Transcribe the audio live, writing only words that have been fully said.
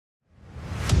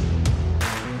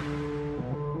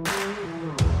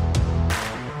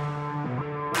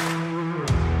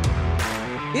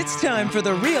It's time for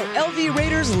the Real LV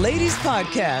Raiders Ladies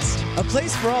Podcast, a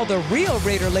place for all the real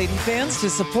Raider lady fans to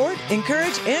support,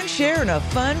 encourage, and share in a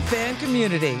fun fan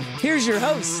community. Here's your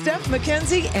hosts, Steph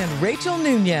Mackenzie and Rachael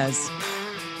Nunez.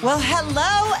 Well,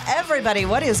 hello, everybody.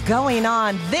 What is going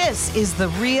on? This is the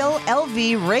Real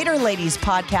LV Raider Ladies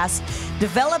Podcast,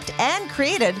 developed and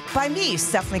created by me,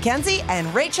 Steph Mackenzie,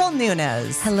 and Rachael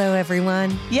Nunez. Hello,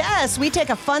 everyone. Yes, we take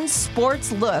a fun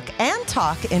sports look and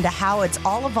talk into how it's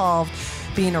all evolved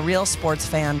being a real sports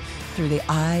fan through the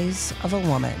eyes of a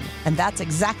woman. And that's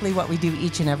exactly what we do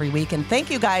each and every week. And thank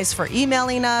you guys for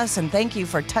emailing us, and thank you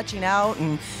for touching out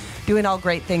and doing all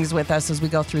great things with us as we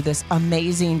go through this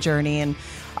amazing journey and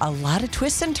a lot of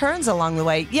twists and turns along the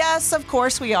way. Yes, of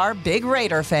course, we are big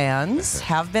Raider fans,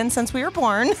 have been since we were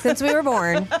born.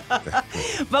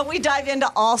 But we dive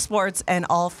into all sports and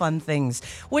all fun things,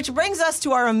 which brings us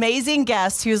to our amazing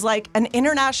guest who's like an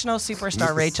international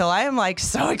superstar, Rachael. I am like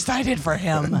so excited for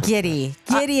him. Giddy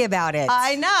about it.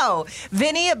 I know.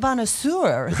 Vinny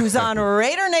Bonsignore, who's on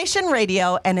Raider Nation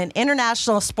Radio and an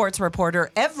international sports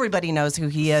reporter. Everybody knows who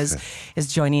he is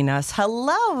joining us.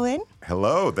 Hello, Vin.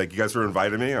 Hello. Thank you guys for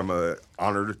inviting me. I'm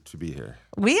honored to be here.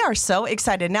 We are so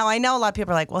excited. Now, I know a lot of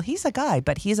people are like, well, he's a guy,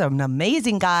 but he's an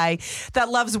amazing guy that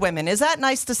loves women. Is that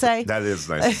nice to say? That is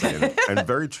nice to say. And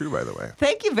very true, by the way.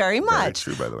 Thank you very much.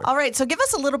 Very true, by the way. All right. So give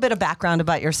us a little bit of background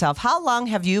about yourself. How long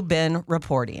have you been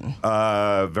reporting?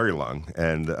 Very long.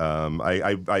 And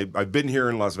I've been here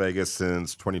in Las Vegas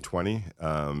since 2020.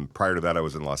 Prior to that, I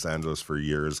was in Los Angeles for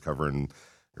years covering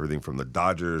everything from the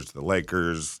Dodgers to the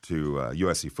Lakers to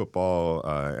USC football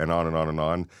and on and on and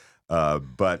on.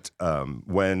 But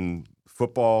when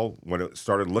it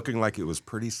started looking like it was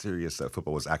pretty serious that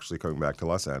football was actually coming back to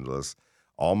Los Angeles,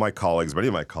 many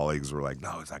of my colleagues were like,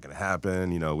 no, it's not going to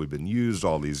happen. You know, we've been used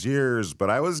all these years. But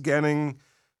I was getting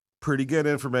pretty good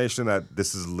information that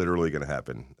this is literally going to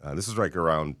happen. This is like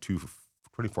around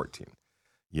 2014.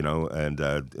 You know,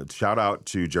 and shout out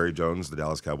to Jerry Jones, the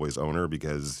Dallas Cowboys owner,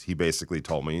 because he basically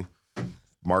told me,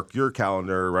 mark your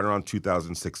calendar right around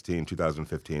 2016,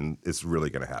 2015, it's really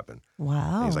going to happen.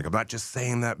 Wow. And he's like, I'm not just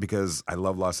saying that because I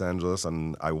love Los Angeles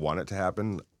and I want it to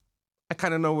happen. I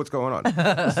kind of know what's going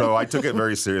on. So I took it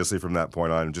very seriously from that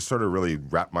point on and just sort of really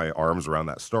wrapped my arms around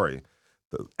that story.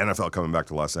 The NFL coming back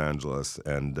to Los Angeles.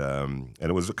 And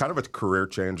it was kind of a career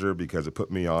changer because it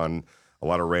put me on a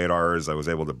lot of radars. I was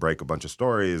able to break a bunch of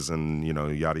stories and, you know,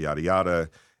 yada, yada, yada.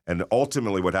 And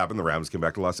ultimately what happened, the Rams came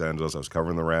back to Los Angeles. I was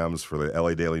covering the Rams for the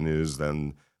LA Daily News,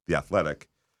 then The Athletic.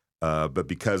 But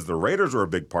because the Raiders were a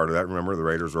big part of that, remember, the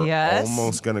Raiders were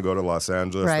almost going to go to Los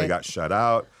Angeles. Right. They got shut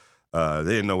out. They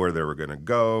didn't know where they were going to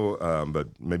go. But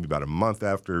maybe about a month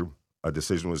after a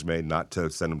decision was made not to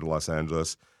send them to Los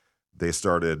Angeles, they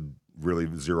started really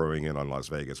zeroing in on Las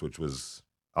Vegas, which was,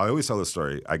 I always tell this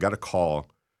story. I got a call.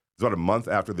 It was about a month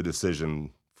after the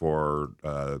decision for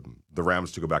the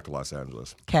Rams to go back to Los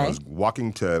Angeles. Okay. I was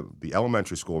walking to the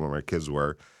elementary school where my kids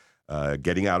were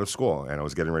getting out of school, and I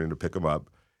was getting ready to pick them up.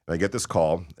 And I get this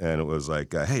call, and it was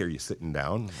like, hey, are you sitting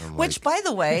down? Which, by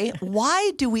the way,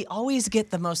 why do we always get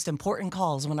the most important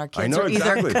calls when our kids are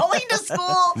exactly. either going to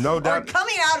school No or doubt.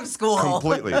 coming out of school?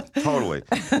 Completely, totally.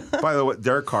 By the way,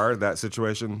 Derek Carr, that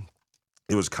situation,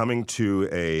 it was coming to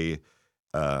a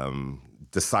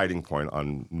deciding point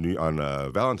on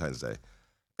Valentine's Day.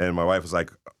 And my wife was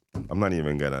like, I'm not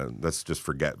even let's just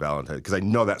forget Valentine's, because I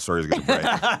know that story is going to break.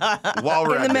 While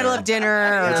we're in the middle of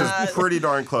dinner. Which is pretty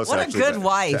darn close, What actually, a good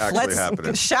wife. Let's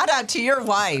happening. Shout out to your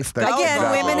wife. Thank Again,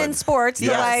 you. women in sports, the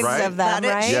Yes, wives right? of them, That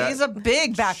is- right? Yeah. She's a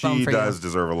big backbone She for you. does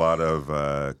deserve a lot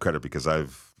of credit because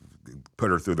I've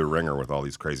put her through the ringer with all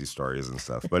these crazy stories and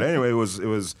stuff. But anyway,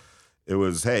 it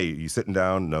was, hey, you sitting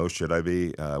down? No, should I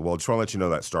be? Well, just want to let you know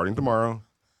that starting tomorrow,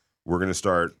 we're going to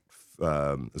start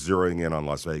zeroing in on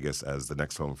Las Vegas as the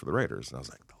next home for the Raiders. And I was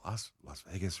like, the Las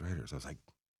Vegas Raiders. I was like,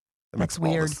 that makes all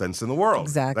weird. the sense in the world.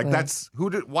 Exactly. Like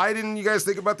why didn't you guys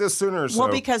think about this sooner?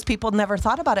 Well, because people never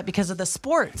thought about it because of the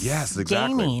sports. Yes,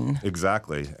 exactly. Gaming.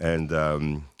 Exactly. And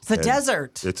It's a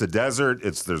desert. It's a desert.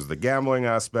 There's the gambling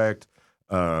aspect.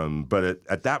 But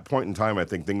at that point in time, I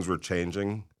think things were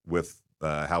changing with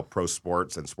how pro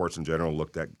sports and sports in general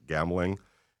looked at gambling.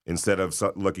 Instead of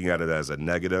looking at it as a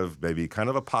negative, maybe kind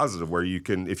of a positive, where you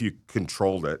can, if you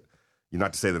controlled it,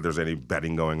 not to say that there's any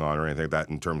betting going on or anything like that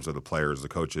in terms of the players, the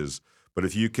coaches, but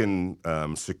if you can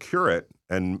secure it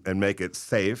and make it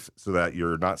safe so that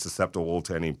you're not susceptible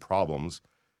to any problems,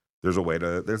 there's a way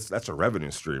that's a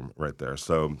revenue stream right there.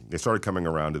 So they started coming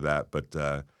around to that.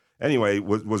 But anyway,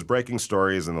 was breaking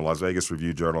stories, and the Las Vegas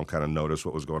Review-Journal kind of noticed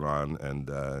what was going on,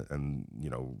 and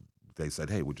you know, they said,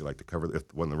 hey, would you like to cover,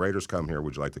 when the Raiders come here,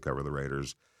 would you like to cover the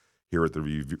Raiders here at the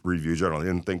Review Journal. I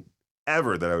didn't think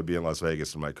ever that I would be in Las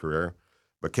Vegas in my career,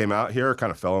 but came out here,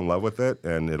 kind of fell in love with it,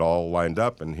 and it all lined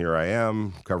up, and here I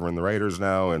am covering the Raiders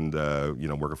now, and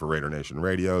working for Raider Nation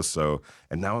Radio. So,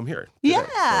 and now I'm here today. Yeah, so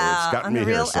it's gotten on me the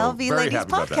here. Real So LV very Ladies happy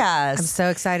about that. I'm podcast. so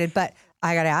excited, but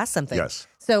I got to ask something. Yes.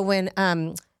 So when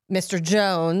Mr.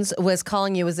 Jones was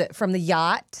calling you, was it from the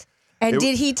yacht? And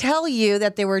did he tell you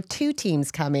that there were 2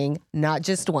 teams coming, not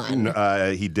just one?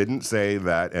 He didn't say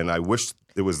that, and I wish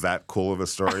it was that cool of a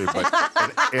story. But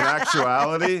in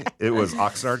actuality, it was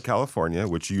Oxnard, California,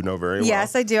 which you know very well.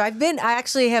 Yes, I do. I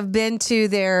actually have been to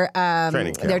their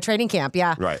Training camp. Their training camp.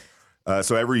 Yeah. Right.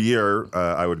 So every year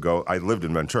I would go. I lived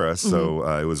in Ventura, so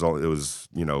it was a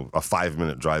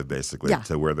 5-minute drive basically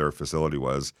to where their facility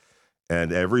was.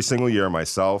 And every single year,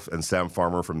 myself and Sam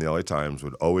Farmer from the LA Times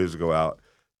would always go out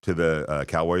to the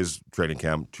Cowboys training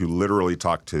camp to literally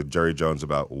talk to Jerry Jones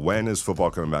about when is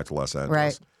football coming back to Los Angeles.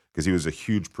 Right. Because he was a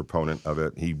huge proponent of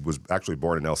it. He was actually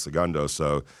born in El Segundo,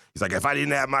 so he's like, if I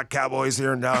didn't have my Cowboys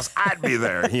here in Dallas, I'd be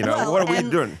there. What are we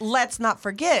doing? Let's not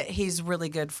forget, he's really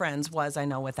good friends, I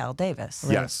know, with Al Davis.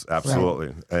 Right. Yes,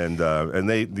 absolutely. Right. And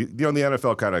they, the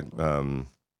NFL kind of,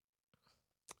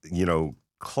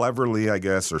 cleverly, I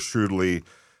guess, or shrewdly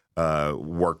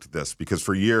worked this, because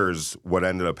for years, what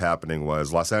ended up happening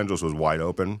was Los Angeles was wide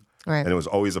open, and it was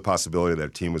always a possibility that a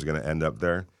team was going to end up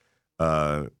there.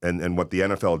 And what the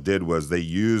NFL did was they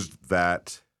used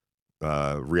that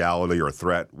reality or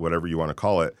threat, whatever you want to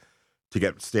call it, to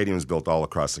get stadiums built all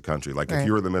across the country. Like if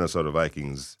you were the Minnesota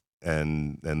Vikings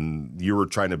and you were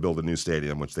trying to build a new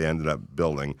stadium, which they ended up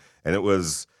building, and it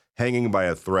was hanging by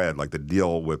a thread, like the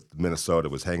deal with Minnesota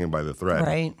was hanging by the thread.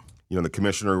 Right. The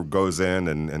commissioner goes in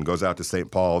and goes out to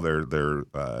St. Paul, their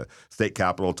state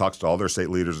capital, talks to all their state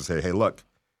leaders and say, hey, look,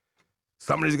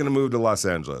 somebody's going to move to Los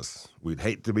Angeles. We'd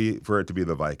hate for it to be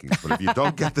the Vikings, but if you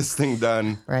don't get this thing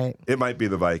done, it might be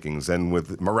the Vikings. And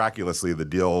miraculously, the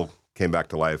deal came back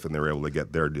to life, and they were able to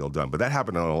get their deal done. But that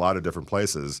happened in a lot of different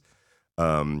places,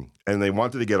 and they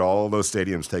wanted to get all those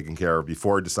stadiums taken care of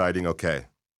before deciding, okay,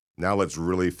 now let's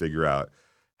really figure out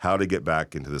how to get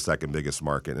back into the second biggest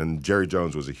market. And Jerry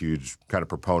Jones was a huge kind of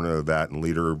proponent of that and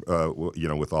leader,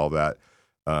 with all that.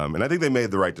 And I think they made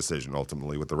the right decision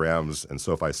ultimately with the Rams, and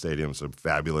SoFi Stadium's a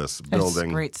fabulous building.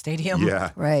 It's a great stadium.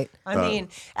 Yeah. Right. I mean,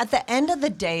 at the end of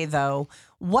the day, though,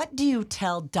 what do you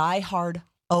tell diehard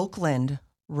Oakland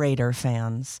Raider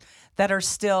fans that are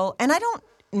still, and I don't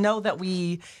know that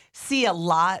we see a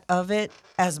lot of it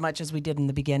as much as we did in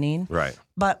the beginning. Right.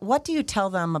 But what do you tell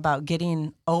them about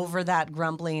getting over that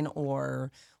grumbling,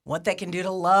 or what they can do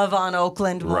to love on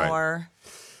Oakland more?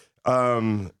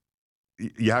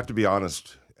 You have to be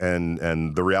honest.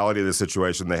 And the reality of the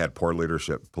situation, they had poor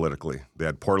leadership politically. They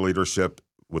had poor leadership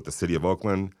with the city of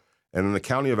Oakland. And in the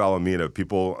county of Alameda,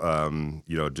 people,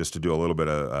 just to do a little bit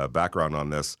of background on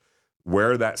this,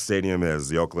 where that stadium is,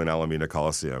 the Oakland Alameda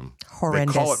Coliseum.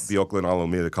 Horrendous. They call it the Oakland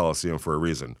Alameda Coliseum for a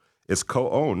reason. It's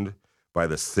co-owned by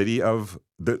the city of,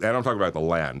 and I'm talking about the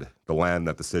land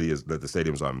that the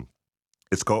stadium's on.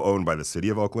 It's co-owned by the city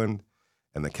of Oakland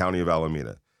and the county of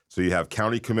Alameda. So you have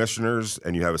county commissioners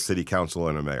and you have a city council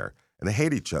and a mayor, and they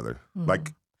hate each other.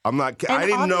 Like, I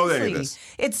didn't know any of this.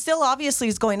 It still obviously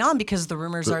is going on because the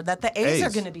rumors are that the A's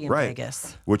are going to be in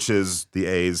Vegas, which is the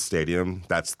A's stadium.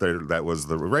 That was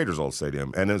the Raiders' old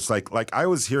stadium, and it's like I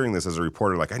was hearing this as a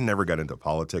reporter. Like, I never got into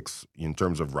politics in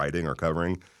terms of writing or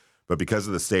covering, but because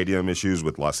of the stadium issues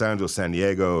with Los Angeles, San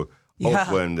Diego,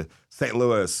 Oakland, St.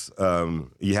 Louis,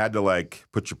 you had to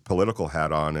put your political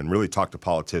hat on and really talk to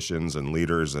politicians and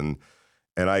leaders, and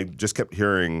I just kept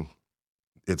hearing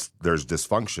there's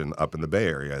dysfunction up in the Bay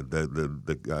Area.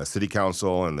 The city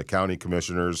council and the county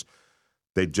commissioners,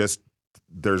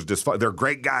 they're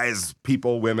great guys,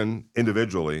 people, women,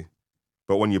 individually,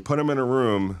 but when you put them in a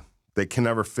room, they can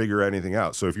never figure anything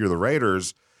out. So if you're the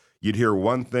Raiders, you'd hear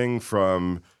one thing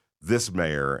from this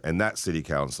mayor and that city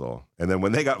council, and then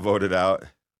when they got voted out,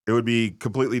 it would be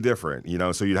completely different,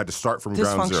 So you'd have to start from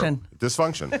ground zero.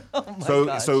 Dysfunction. Oh my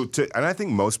gosh. And I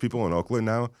think most people in Oakland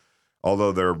now,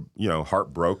 although they're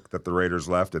heartbroken that the Raiders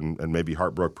left, and maybe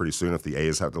heartbroken pretty soon if the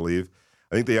A's have to leave,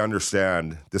 I think they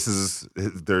understand there's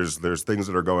things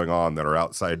that are going on that are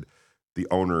outside the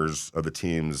owners of the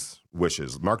team's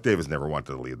wishes. Mark Davis never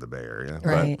wanted to leave the Bay Area,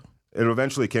 right? But it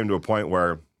eventually came to a point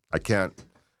where I can't.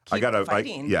 I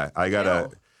gotta.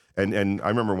 And I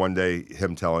remember one day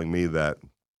him telling me that,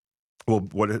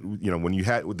 when you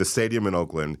had the stadium in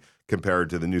Oakland compared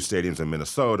to the new stadiums in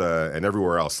Minnesota and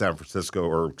everywhere else,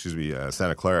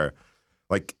 Santa Clara,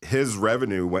 his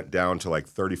revenue went down to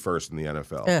 31st in the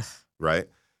NFL, right?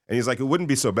 And he's like, it wouldn't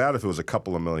be so bad if it was a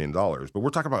couple of $1 million, but we're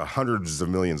talking about hundreds of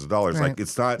millions of dollars. Right. Like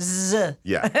it's not,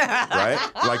 right?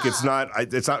 Like it's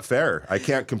not fair. I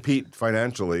can't compete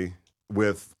financially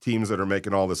with teams that are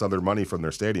making all this other money from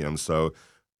their stadiums. So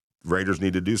Raiders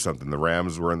need to do something. The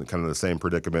Rams were in kind of the same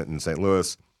predicament in St.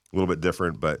 Louis, a little bit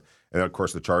different, and of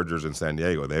course the Chargers in San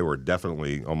Diego, they were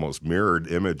definitely almost mirrored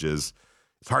images.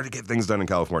 It's hard to get things done in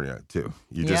California too.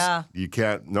 You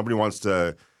can't, nobody wants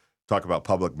to talk about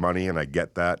public money, and I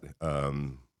get that.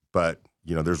 But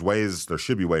there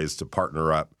should be ways to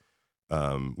partner up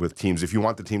with teams if you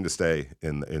want the team to stay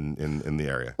in the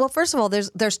area. Well, first of all,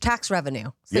 there's tax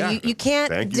revenue, so you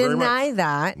can't deny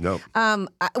that. No.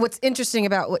 What's interesting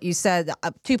about what you said,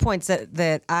 2 points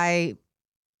that I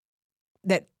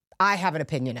have an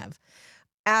opinion of.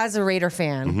 As a Raider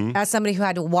fan, as somebody who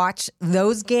had to watch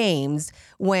those games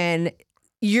when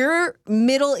your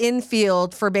middle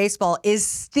infield for baseball is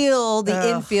still the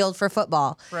infield for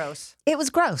football. Gross. It was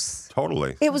gross.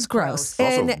 Totally. It was gross. It's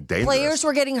also And dangerous. players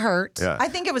were getting hurt. Yeah. I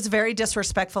think it was very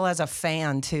disrespectful as a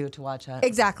fan, too, to watch that.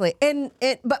 Exactly.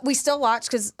 But we still watch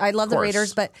because I love the course.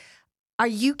 Raiders. But are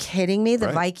you kidding me? The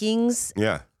Right. Vikings,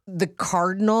 Yeah. the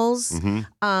Cardinals,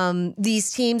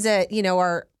 these teams that,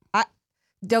 are...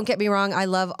 Don't get me wrong. I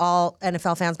love all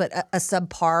NFL fans, but a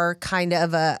subpar kind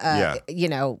of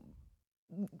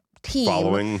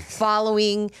team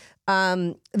following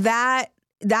that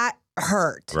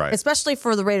hurt, Right. especially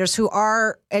for the Raiders, who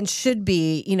are and should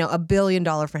be, $1 billion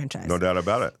franchise. No doubt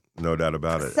about it. No doubt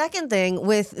about it. Second thing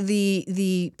with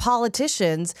the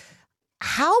politicians,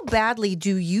 how badly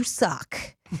do you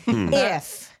suck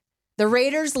if the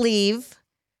Raiders leave?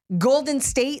 Golden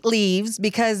State leaves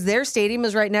because their stadium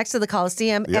is right next to the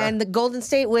Coliseum, and the Golden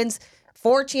State wins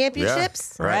 4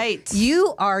 championships. Yeah, right.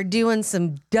 You are doing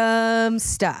some dumb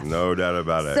stuff. No doubt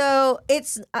about it. So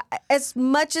it's as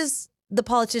much as the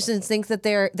politicians think that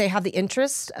they have the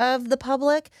interest of the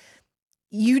public,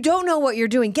 you don't know what you're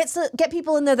doing. Get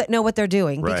people in there that know what they're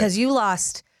doing, because you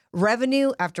lost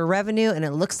revenue after revenue, and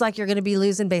it looks like you're going to be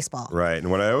losing baseball. Right.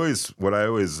 And what I always,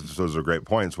 those are great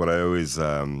points. What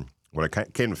I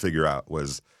came to figure out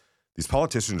was these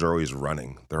politicians are always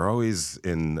running. They're always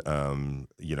in,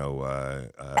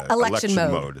 election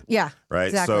mode. Yeah, right.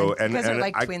 Exactly. So Because they're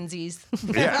like twinsies.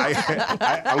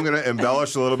 Yeah, I'm going to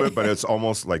embellish a little bit, but it's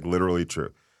almost like literally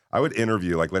true. I would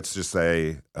interview, like, let's just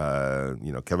say,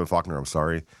 Kevin Faulkner. I'm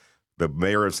sorry, the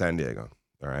mayor of San Diego.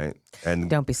 All right, and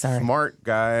don't be sorry. Smart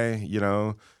guy.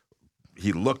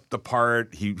 He looked the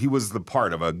part. He was the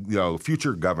part of a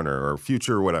future governor or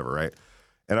future whatever, right?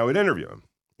 And I would interview him,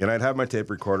 and I'd have my tape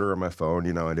recorder on my phone.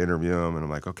 I'd interview him, and I'm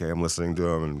like, okay, I'm listening to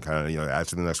him, and kind of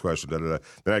asking the next question. Da, da, da.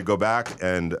 Then I'd go back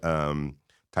and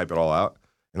type it all out,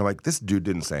 and I'm like, this dude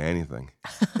didn't say anything.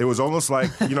 It was almost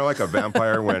like like a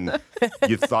vampire when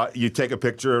you thought you take a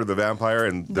picture of the vampire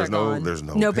and there's no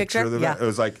picture of the vampire. It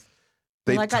was like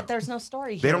there's no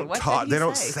story here. They don't talk. They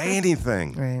don't say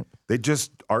anything. Right. They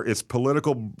just are. It's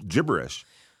political gibberish.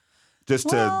 Just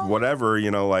to whatever,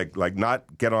 like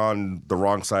not get on the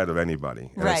wrong side of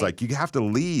anybody. And it's like you have to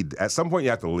lead. At some point,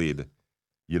 you have to lead.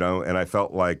 And I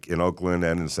felt like in Oakland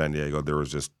and in San Diego, there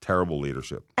was just terrible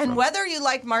leadership. And whether you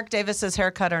like Mark Davis's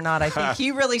haircut or not, I think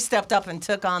he really stepped up and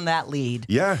took on that lead.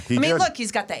 Yeah, he did. Look,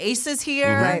 he's got the Aces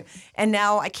here. Right. And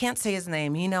now I can't say his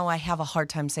name. I have a hard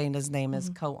time saying his name as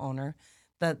co-owner.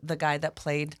 The guy that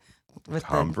played with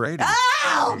Tom Brady.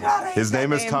 Oh, God, his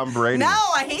name is Tom Brady. No,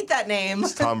 I hate that name.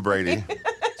 It's Tom Brady.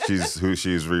 Just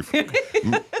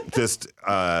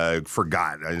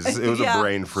forgot. It was a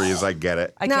brain freeze. I get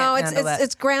it.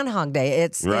 It's Groundhog Day.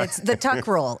 It's the tuck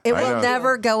rule. It will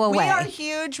never go away. We are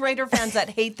huge Raider fans that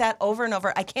hate that over and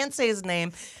over. I can't say his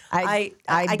name. I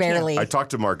barely. I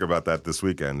talked to Mark about that this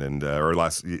weekend or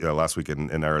last week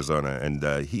in Arizona,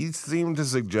 and he seemed to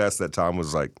suggest that Tom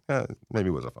was like, maybe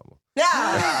it was a fumble.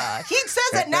 Yeah, he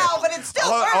says it now, but it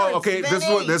still hurts. Okay, this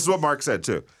is what Mark said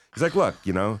too. He's like, look,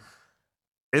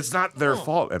 it's not their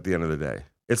fault at the end of the day.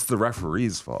 It's the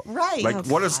referee's fault. Right. Like,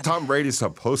 what is Tom Brady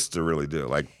supposed to really do?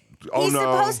 Like, he's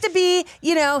supposed to be,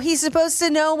 he's supposed to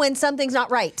know when something's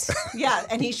not right. Yeah,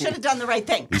 and he should have done the right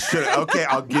thing. He should. Okay,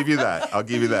 I'll give you that.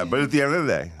 But at the end of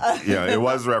the day, it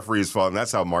was the referee's fault, and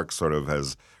that's how Mark sort of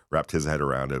has wrapped his head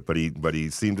around it. But he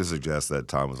seemed to suggest that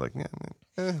Tom was like,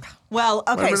 Well,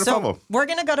 okay, so we're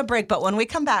going to go to break, but when we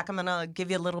come back, I'm going to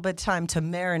give you a little bit of time to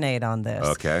marinate on this.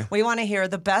 Okay. We want to hear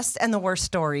the best and the worst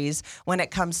stories when it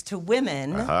comes to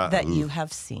women that you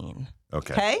have seen.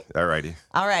 Okay? All righty.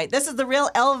 All right. This is the Real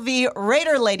LV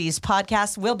Raider Ladies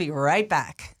podcast. We'll be right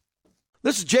back.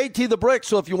 This is JT the Brick,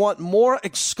 so if you want more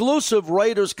exclusive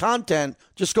Raiders content,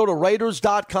 just go to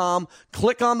Raiders.com,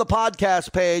 click on the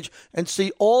podcast page, and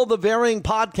see all the varying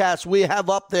podcasts we have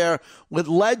up there with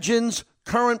legends,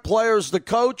 current players, the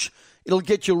coach. It'll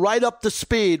get you right up to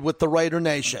speed with the Raider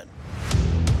Nation.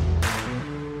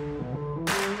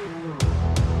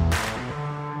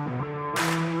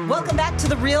 Welcome back to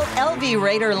the Real LV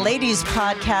Raider Ladies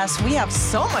Podcast. We have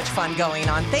so much fun going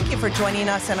on. Thank you for joining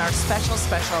us and our special,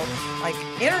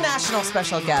 international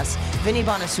special guest. Vinny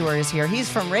Bonsignore is here. He's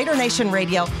from Raider Nation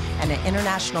Radio and an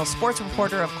international sports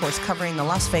reporter, of course, covering the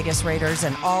Las Vegas Raiders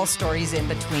and all stories in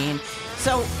between.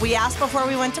 So we asked before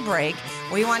we went to break,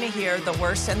 we want to hear the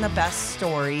worst and the best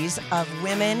stories of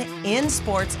women in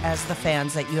sports as the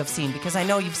fans that you have seen, because I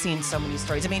know you've seen so many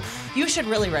stories. I mean, you should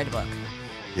really write a book.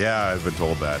 Yeah, I've been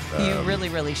told that. You really,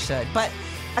 really should. But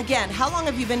again, how long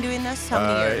have you been doing this? How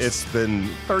many years? It's been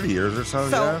 30 years or so.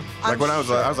 Yeah. Like when I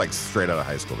was like straight out of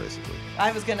high school, basically.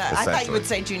 I thought you would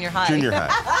say junior high. Junior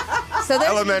high. So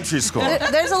elementary school.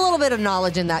 There's a little bit of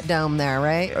knowledge in that dome there,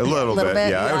 right? A little bit.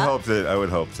 Yeah, I would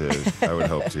hope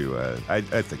to.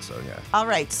 I think so. Yeah. All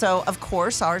right. So of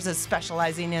course, ours is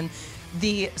specializing in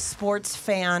the sports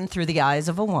fan through the eyes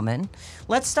of a woman.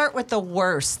 Let's start with the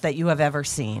worst that you have ever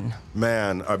seen.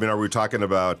 Man, I mean, are we talking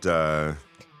about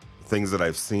things that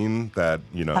I've seen that,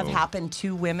 have happened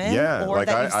to women? Yeah. Or like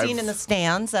that you've seen in the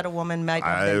stands that a woman might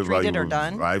have been treated or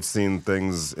done? I've seen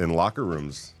things in locker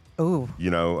rooms. Ooh.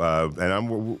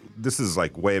 And this is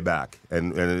like way back.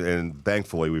 And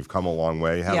thankfully, we've come a long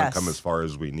way. Haven't come as far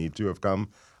as we need to have come,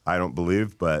 I don't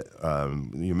believe, but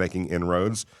you're making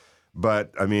inroads.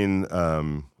 But I mean,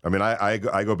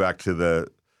 I go back to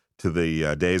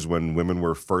the days when women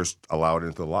were first allowed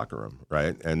into the locker room,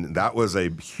 right? And that was a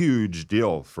huge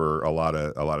deal for a lot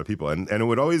of people. And it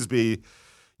would always be,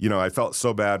 I felt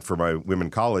so bad for my women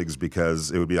colleagues because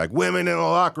it would be like women in the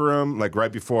locker room, like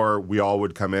right before we all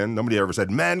would come in. Nobody ever said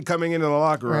men coming into the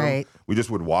locker room. Right. We just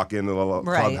would walk into the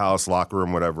clubhouse, locker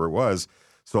room, whatever it was.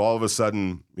 So all of a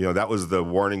sudden, that was the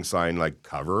warning sign, like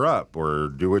cover up or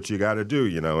do what you got to do,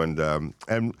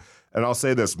 and I'll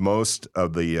say this: most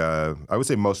of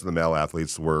the male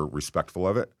athletes were respectful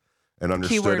of it and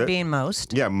understood it. Keyword being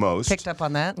most. Yeah, most. Picked up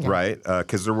on that. Right,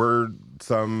 because there were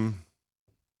some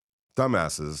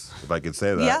dumbasses, if I could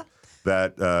say that,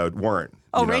 that weren't.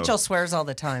 Oh, Rachel swears all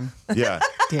the time. Yeah.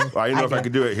 I didn't know if I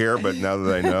could do it here, but now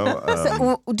that I know.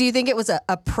 So, do you think it was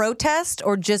a protest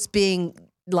or just being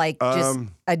just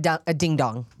a ding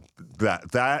dong?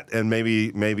 That and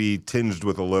maybe tinged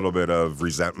with a little bit of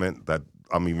resentment that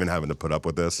I'm even having to put up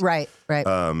with this. Right.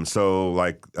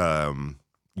 So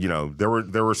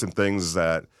there were some things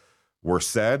that were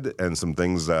said and some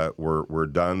things that were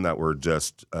done that were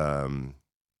just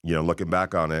looking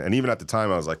back on it, and even at the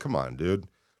time I was like, come on, dude,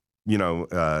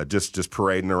 just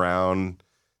parading around,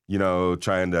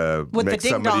 trying to with make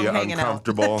somebody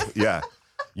uncomfortable. Yeah.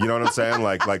 You know what I'm saying?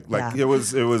 Like it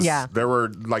was, there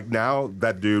were now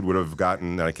that dude would have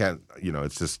gotten, and I can't,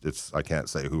 I can't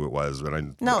say who it was, but I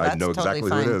know exactly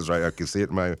who it is, right? I can see it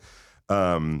in my,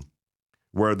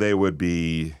 where they would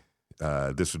be,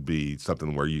 this would be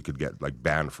something where you could get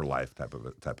banned for life type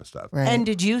of stuff. Right. And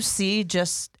did you see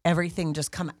just everything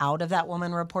just come out of that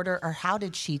woman reporter, or how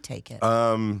did she take it?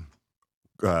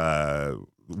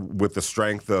 With the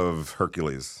strength of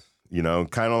Hercules,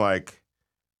 kind of like,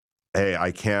 hey,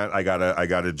 I can't. I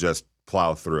gotta just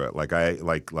plow through it. Like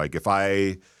if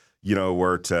I,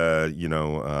 were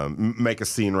to, make a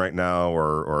scene right now,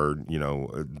 or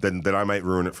then I might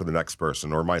ruin it for the next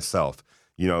person or myself.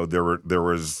 There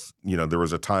was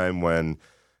a time when,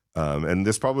 and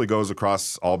this probably goes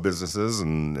across all businesses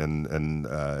and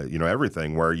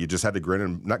everything, where you just had to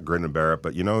not grin and bear it,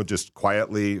 but just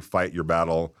quietly fight your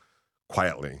battle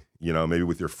quietly. Maybe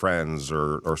with your friends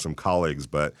or some colleagues,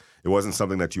 but it wasn't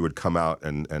something that you would come out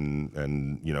and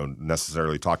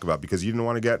necessarily talk about because you didn't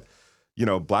want to get,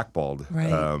 blackballed.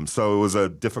 Right. So it was a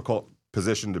difficult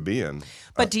position to be in.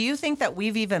 But do you think that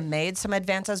we've even made some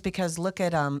advances? Because look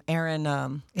at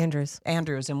Erin Andrews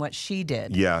and what she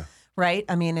did. Yeah. Right?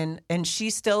 I mean, and she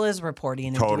still is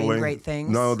reporting and doing great things.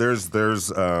 No, there's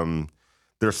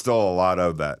still a lot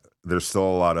of that. There's still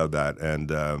a lot of that,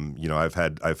 and I've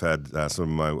had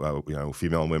some of my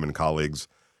female and women colleagues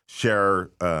share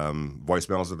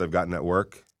voicemails that they've gotten at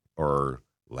work, or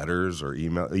letters, or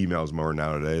emails more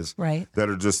nowadays, right? That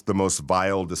are just the most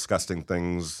vile, disgusting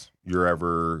things you're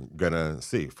ever gonna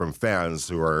see from fans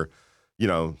who are,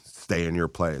 stay in your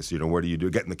place. What do you do?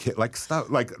 Get in the kit, stuff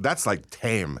that's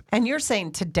tame. And you're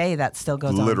saying today that still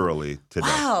goes on? Literally today.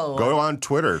 Wow. Go on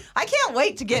Twitter. I can't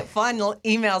wait to get fun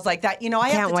emails like that. I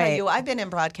have to tell you, I've been in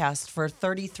broadcast for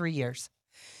 33 years.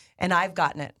 and I've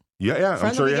gotten it. Yeah, From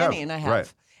I'm sure the you have. beginning, I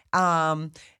have.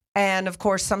 And of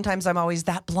course, sometimes I'm always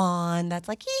that blonde that's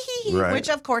like, hee, Right. which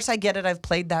of course I get it. I've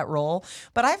played that role,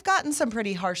 but I've gotten some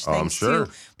pretty harsh I'm things sure.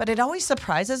 too. But it always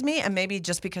surprises me, and maybe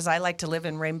just because I like to live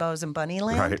in rainbows and bunny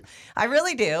land, Right. I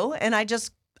really do. And I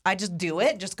just do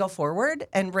it, just go forward.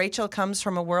 And Rachel comes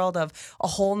from a world of a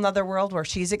whole nother world where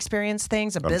she's experienced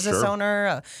things, a business sure. owner,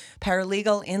 a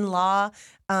paralegal, in law.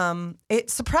 It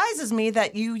surprises me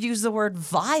that you use the word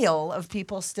vile of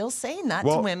people still saying that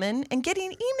to women and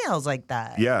getting emails like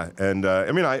that. Yeah, and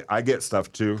I mean, I get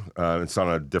stuff too. It's on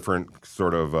a different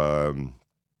sort of.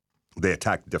 They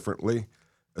attack differently,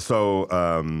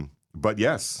 so. But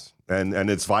yes, and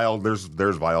it's vile. There's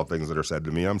vile things that are said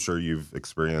to me. I'm sure you've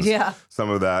experienced some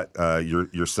of that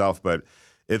yourself. But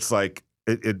it's like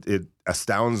it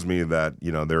astounds me that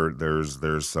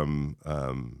there's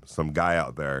some guy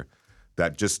out there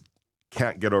that just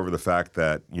can't get over the fact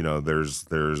that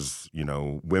there's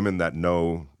women that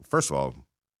know. First of all,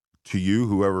 to you,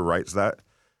 whoever writes that,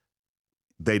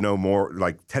 they know more,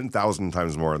 like 10,000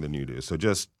 times more than you do. So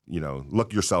just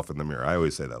look yourself in the mirror. I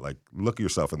always say that, like, look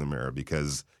yourself in the mirror,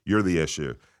 because you're the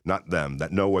issue, not them.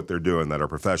 That know what they're doing, that are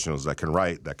professionals, that can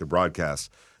write, that can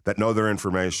broadcast, that know their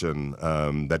information,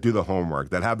 that do the homework,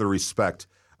 that have the respect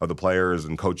of the players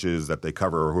and coaches that they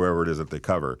cover, or whoever it is that they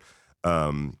cover.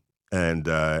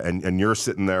 And you're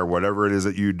sitting there, whatever it is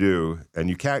that you do, and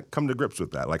you can't come to grips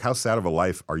with that. Like, how sad of a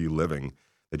life are you living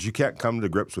that you can't come to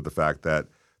grips with the fact that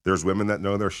there's women that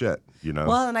know their shit,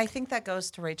 Well, and I think that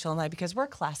goes to Rachel and I, because we're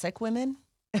classic women.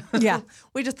 Yeah.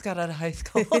 We just got out of high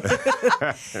school.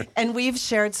 And we've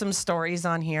shared some stories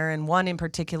on here. And one in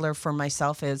particular for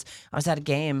myself is I was at a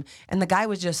game and the guy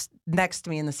was just next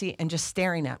to me in the seat and just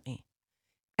staring at me.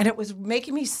 And it was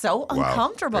making me so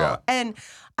uncomfortable. Yeah. And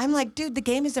I'm like, dude, the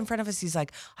game is in front of us. He's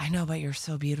like, I know, but you're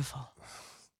so beautiful.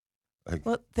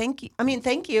 Well, thank you. I mean,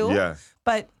 thank you. Yeah.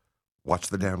 But watch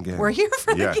the damn game. we're here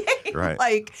for the game. Right.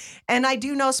 Like, and I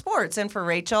do know sports. And for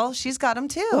Rachel, she's got them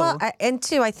too. Well,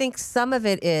 I think some of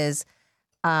it is,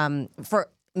 for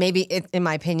maybe, in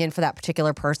my opinion, for that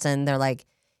particular person, they're like,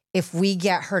 if we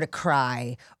get her to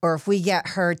cry or if we get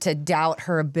her to doubt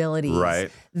her abilities, Right.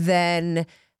 then,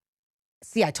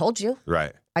 see, I told you.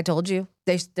 Right. I told you.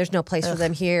 There's no place for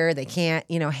them here. They can't,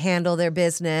 handle their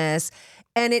business.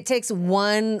 And it takes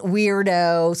one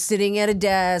weirdo sitting at a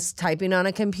desk, typing on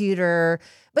a computer.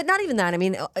 But not even that. I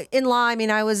mean, in law,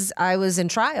 I was in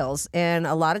trials. And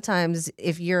a lot of times,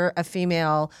 if you're a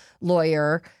female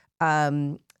lawyer,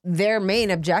 their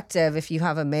main objective, if you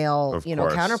have a male, Of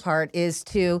course. counterpart, is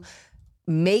to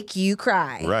make you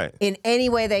cry Right. in any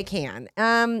way they can.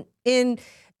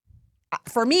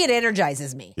 For me, it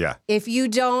energizes me. Yeah. If you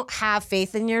don't have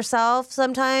faith in yourself,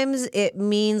 sometimes it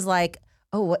means like,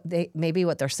 oh, maybe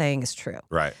what they're saying is true.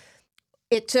 Right.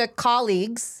 It took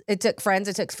colleagues, it took friends,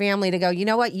 it took family to go, you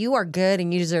know what, you are good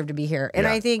and you deserve to be here. And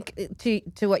Yeah. I think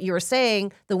to what you were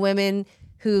saying, the women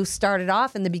who started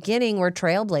off in the beginning were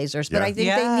trailblazers. But Yeah. I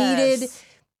think they needed,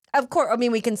 of course, I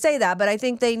mean, we can say that, but I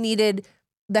think they needed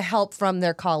the help from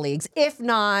their colleagues, if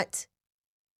not,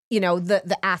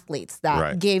 the athletes that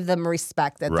Right. gave them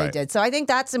respect that they Right. did. So I think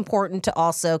that's important to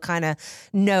also kind of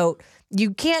note.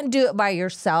 You can't do it by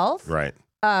yourself. Right.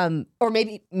 Or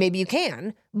maybe you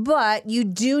can, but you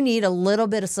do need a little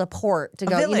bit of support to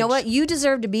go, you know village. what? You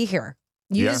deserve to be here.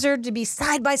 You Yeah. deserve to be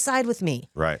side by side with me.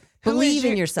 Right. Believe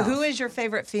in yourself. Who is your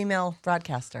favorite female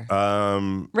broadcaster?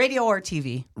 Um, Radio or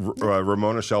TV?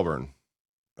 Ramona Shelburne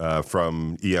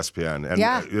from ESPN, and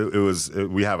Yeah.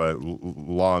 we have a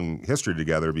long history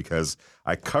together because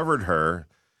I covered her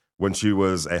when she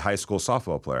was a high school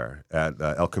softball player at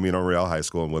El Camino Real High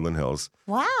School in Woodland Hills.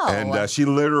 Wow. And she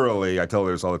literally, I tell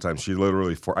her this all the time,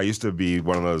 I used to be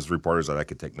one of those reporters that I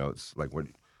could take notes. Like, what?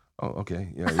 Oh,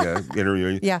 okay. Yeah.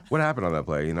 Interviewing. Yeah. What happened on that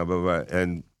play? Blah, blah, blah.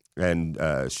 And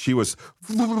she was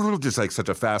just like such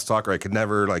a fast talker. I could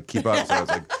never like keep up. So I was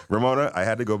like, Ramona, I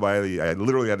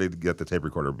literally had to get the tape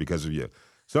recorder because of you.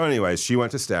 So anyways, she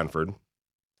went to Stanford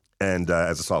and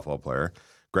as a softball player,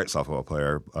 great softball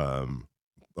player.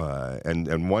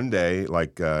 And one day,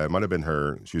 like it might have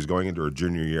been she was going into her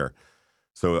junior year.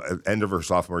 So at the end of her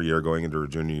sophomore year, going into her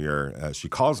junior year, she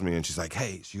calls me and she's like,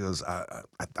 hey, she goes, I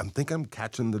think I'm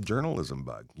catching the journalism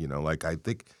bug. Like I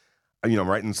think, I'm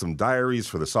writing some diaries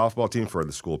for the softball team for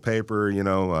the school paper,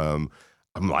 I'm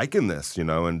liking this,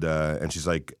 and she's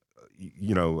like,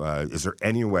 is there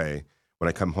any way when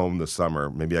I come home this summer,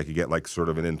 maybe I could get like sort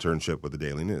of an internship with the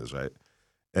Daily News, right?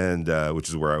 And which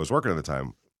is where I was working at the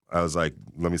time. I was like,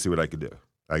 let me see what I could do.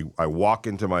 I walk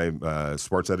into my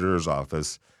sports editor's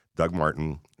office, Doug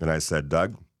Martin, and I said,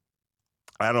 Doug,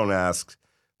 I don't ask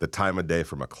the time of day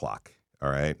from a clock, all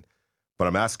right? but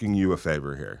I'm asking you a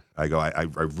favor here. I go, I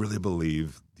really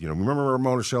believe, remember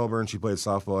Ramona Shelburne? She played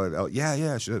softball at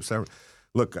yeah.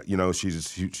 Look,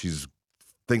 she's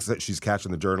thinks that she's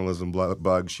catching the journalism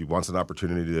bug. She wants an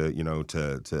opportunity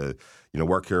to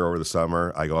work here over the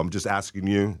summer. I go, I'm just asking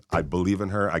you. I believe in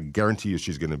her. I guarantee you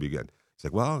she's going to be good. He's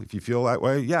like, well, if you feel that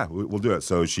way, yeah, we'll do it.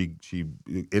 So she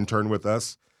interned with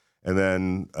us, and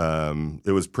then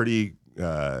it was pretty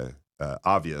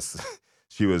obvious.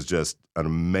 She was just an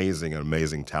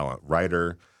amazing talent,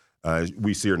 writer.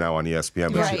 We see her now on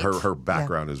ESPN, but her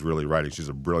background is really writing. She's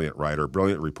a brilliant writer,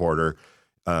 brilliant reporter.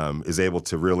 Is able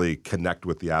to really connect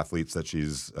with the athletes that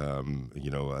she's,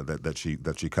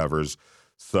 that she covers.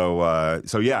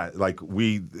 So yeah, like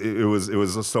it was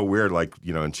just so weird, like,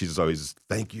 and she's always,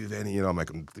 thank you, Vinny. I'm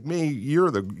like, me,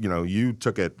 you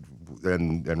took it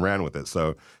and ran with it.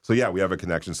 So yeah, we have a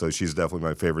connection. So she's definitely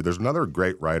my favorite. There's another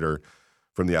great writer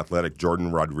from The Athletic,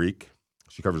 Jordan Rodriguez.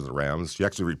 She covers the Rams. She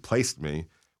actually replaced me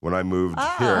when I moved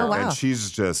here, and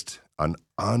she's just an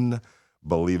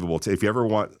unbelievable. If you ever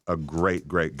want a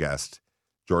great guest,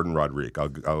 Jordan Rodriguez,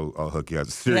 I'll hook you up.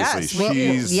 Seriously,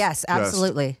 she's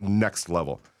absolutely next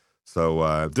level.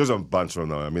 So there's a bunch of them,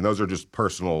 though. I mean, those are just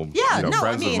personal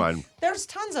friends of mine. There's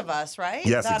tons of us, right?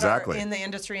 Yes, that exactly. Are in the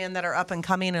industry and that are up and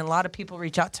coming, and a lot of people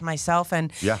reach out to myself.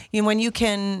 And yeah. When you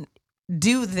can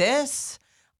do this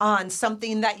on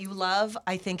something that you love,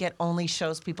 I think it only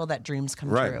shows people that dreams come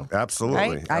true.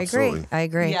 Absolutely. Right? I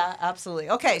agree. Yeah,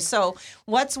 absolutely. Okay, so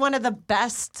what's one of the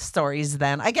best stories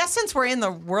then? I guess since we're in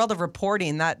the world of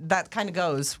reporting, that kind of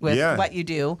goes with what you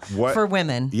do for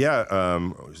women. Yeah,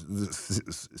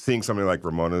 seeing somebody like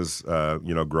Ramona's,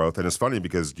 growth, and it's funny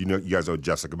because you guys know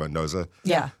Jessica Mendoza.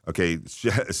 Yeah. Okay,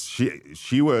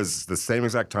 she was the same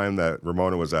exact time that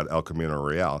Ramona was at El Camino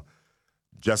Real.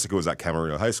 Jessica was at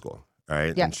Camarillo High School.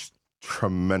 Right, yeah. And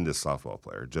tremendous softball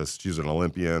player. She's an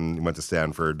Olympian. Went to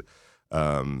Stanford,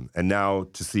 and now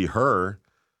to see her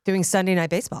doing Sunday Night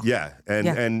Baseball. Yeah,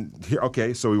 and here,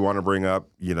 okay, so we want to bring up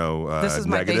this is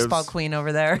my negatives. baseball queen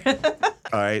over there.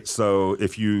 All right, so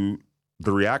the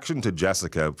reaction to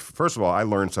Jessica. First of all, I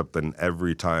learned something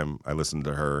every time I listened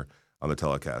to her on the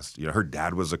telecast. Her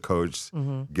dad was a coach,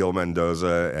 Gil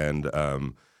Mendoza,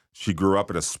 and she grew up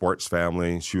in a sports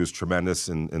family. She was tremendous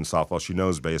in softball. She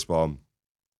knows baseball,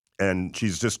 and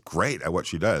she's just great at what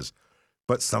she does.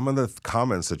 But some of the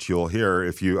comments that you'll hear,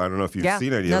 I don't know if you've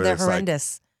seen any of it. They're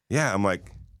horrendous. I'm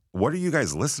like, what are you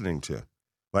guys listening to?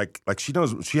 Like she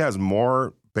knows, she has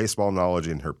more baseball knowledge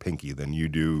in her pinky than you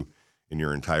do in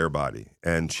your entire body,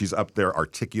 and she's up there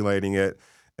articulating it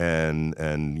and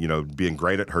being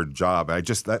great at her job. I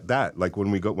just that like when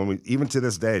we even to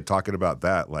this day talking about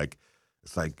that, like.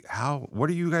 It's like,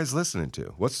 what are you guys listening to?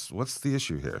 What's the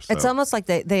issue here? So, it's almost like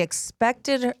they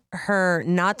expected her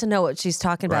not to know what she's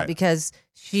talking about because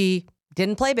she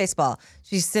didn't play baseball.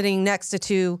 She's sitting next to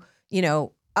two,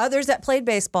 others that played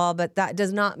baseball, but that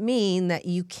does not mean that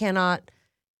you cannot.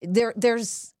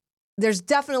 There's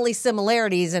definitely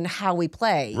similarities in how we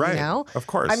play, right? Of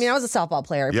course. I mean, I was a softball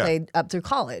player. I played up through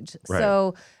college. Right.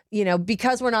 So,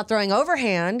 because we're not throwing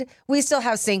overhand, we still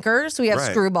have sinkers, we have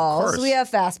screwballs, we have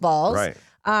fastballs.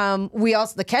 Right. We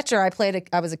also, the catcher,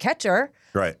 I was a catcher.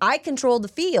 Right. I controlled the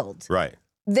field. Right.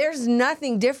 There's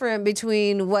nothing different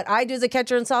between what I do as a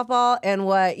catcher in softball and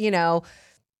what,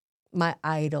 my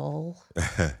idol,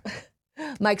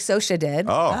 Mike Scioscia did.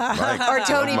 Oh, Mike. Or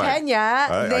Tony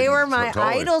Pena. They were my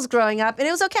idols growing up. And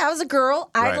it was okay. I was a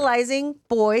girl idolizing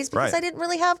boys because I didn't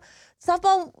really have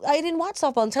softball. I didn't watch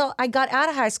softball until I got out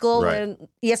of high school when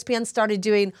ESPN started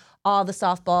doing all the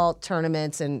softball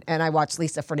tournaments, and I watched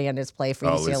Lisa Fernandez play for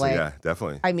UCLA. Lisa, yeah,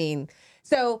 definitely. I mean,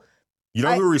 so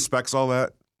who respects all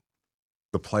that?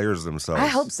 The players themselves. I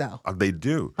hope so. They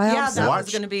do. That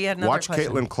was going to be another watch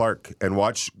question. Caitlin Clark and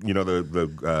watch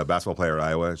the basketball player at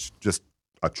Iowa. She's just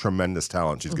a tremendous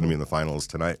talent. She's going to be in the finals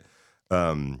tonight.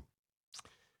 Go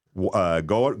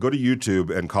to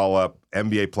YouTube and call up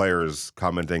NBA players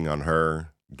commenting on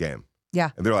her game. Yeah.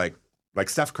 And they're like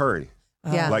Steph Curry.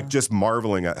 Yeah. Like just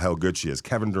marveling at how good she is.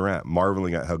 Kevin Durant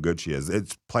marveling at how good she is.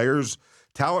 It's players,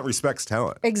 talent respects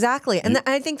talent. Exactly. And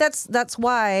I think that's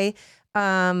why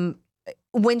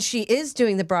when she is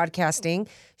doing the broadcasting,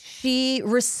 she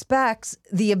respects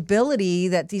the ability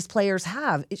that these players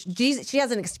have. She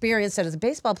hasn't experienced it as a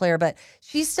baseball player, but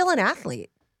she's still an athlete.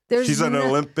 She's an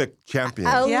Olympic champion.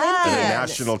 And a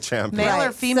national champion. Male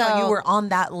or female, you were on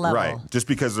that level. Right. Just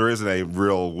because there isn't a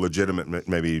real legitimate,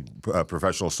 maybe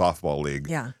professional softball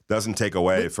league doesn't take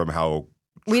away from how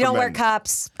we don't wear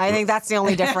cups. I think that's the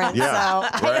only difference. So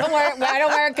I don't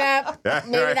wear a cup.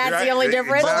 Maybe that's the only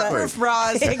difference. Bulletproof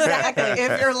bras. Exactly.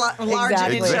 If you're large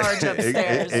and in charge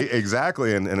upstairs.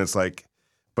 Exactly. And it's like,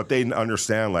 But they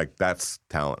understand like that's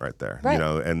talent right there, Right. you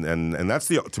know, and that's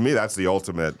to me that's the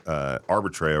ultimate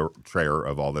arbitrator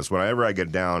of all this. Whenever I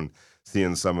get down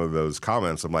seeing some of those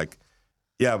comments, I'm like,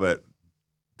 yeah, but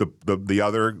the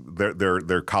other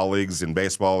their colleagues in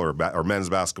baseball or men's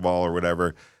basketball or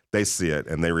whatever, they see it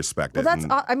and they respect it. Well,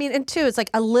 that's, and two, it's like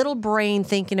a little brain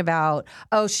thinking about,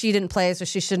 oh, she didn't play, so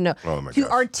she shouldn't know. Oh, my to gosh.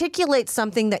 articulate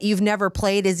something that you've never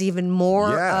played is even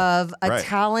more of a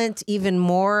talent, even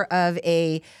more of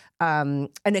an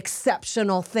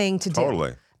exceptional thing to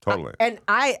do. Totally. And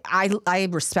I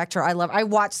respect her. I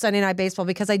watch Sunday Night Baseball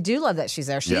because I do love that she's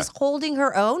there. She's holding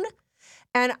her own.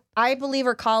 And I believe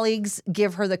her colleagues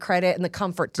give her the credit and the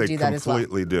comfort to do that as well. They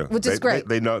completely do. Which is great.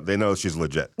 They know she's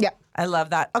legit. Yeah. I love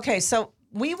that. Okay, so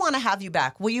we want to have you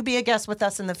back. Will you be a guest with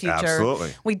us in the future?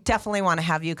 Absolutely. We definitely want to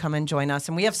have you come and join us.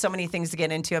 And we have so many things to get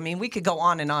into. I mean, we could go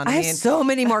on and on. I have so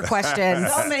many more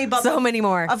questions. So many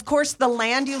more. Of course, the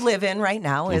land you live in right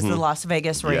now is the Las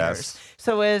Vegas Raiders. Yes.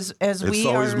 So as It's we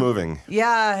always are moving.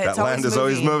 Yeah, it's That land is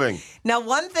always moving. Now,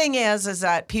 one thing is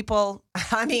that people,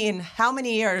 I mean, how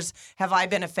many years have I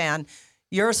been a fan?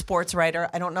 You're a sports writer.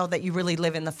 I don't know that you really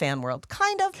live in the fan world.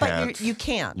 Kind of, but you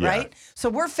can't, Yeah. right? So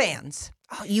we're fans.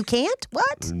 Oh, you can't?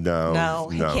 What? No,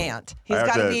 he can't. He's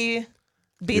got to be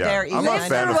there. I'm not a Live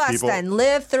fan through of us people. then.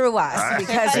 Live through us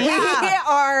because we Yeah.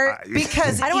 are.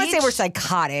 Because I don't want to say each- we're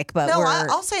psychotic, but No, we're.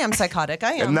 I'll say I'm psychotic.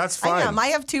 I am. And that's I fine. am. I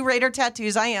have 2 Raider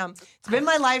tattoos. I am. It's been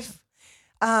my life.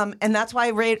 And that's why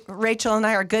Rachel and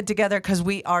I are good together because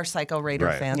we are psycho Raider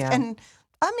Right. fans. Yeah. And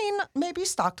I mean, maybe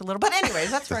stalked a little. But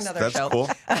anyways, that's for another That's show. cool.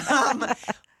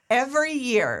 Every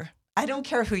year, I don't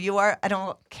care who you are. I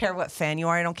don't care what fan you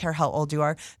are. I don't care how old you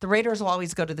are. The Raiders will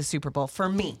always go to the Super Bowl for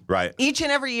me. Right. Each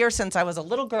and every year since I was a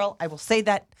little girl, I will say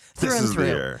that through This and is the through.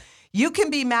 year. You can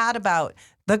be mad about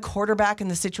the quarterback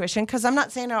and the situation because I'm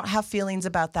not saying I don't have feelings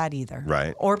about that either.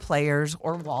 Right. Or players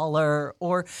or Waller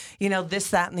or, this,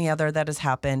 that, and the other that has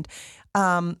happened.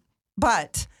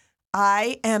 But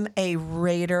I am a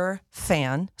Raider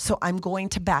fan, so I'm going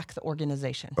to back the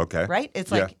organization. Okay. Right?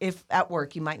 It's like if at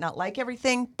work you might not like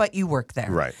everything, but you work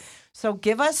there. Right. So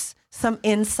give us some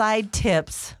inside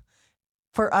tips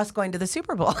for us going to the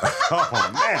Super Bowl.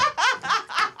 Oh man.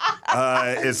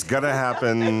 It's gonna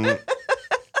happen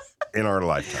in our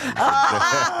lifetime.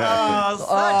 Such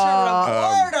a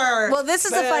reporter. Well, this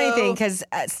is the funny thing because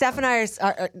Steph and I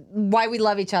are why we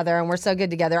love each other and we're so good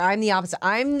together. I'm the opposite.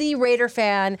 I'm the Raider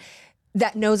fan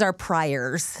that knows our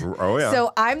priors. Oh yeah.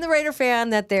 So I'm the Raider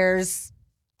fan that there's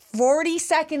 40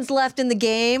 seconds left in the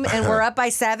game and we're up by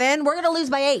 7. We're going to lose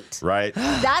by 8. Right.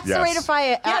 That's the Yes. Raider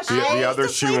fan. The other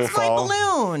shoe will Deflates my fall.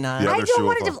 balloon. The I other shoe don't will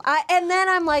want to. fall. And then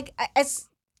I'm like,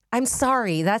 I'm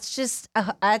sorry. That's just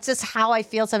how I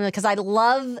feel something because I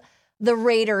love the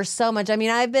Raiders so much. I mean,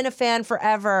 I've been a fan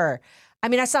forever. I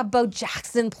mean, I saw Bo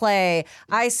Jackson play.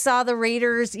 I saw the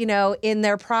Raiders, in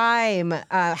their prime.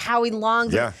 Howie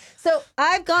Long. Yeah. So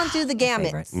I've gone through the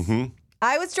gamut. Mm-hmm.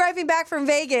 I was driving back from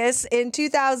Vegas in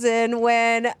 2000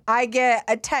 when I get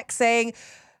a text saying,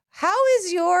 "How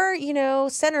is your,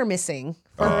 center missing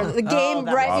for the game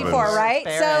right Robbins. before?" Right.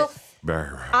 So.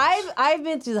 Very right. I've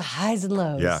been through the highs and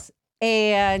lows. Yeah.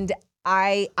 And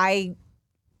I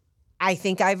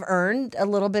think I've earned a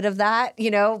little bit of that,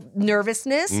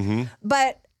 nervousness. Mm-hmm.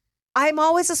 But I'm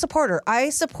always a supporter.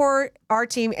 I support our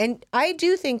team, and I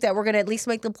do think that we're going to at least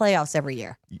make the playoffs every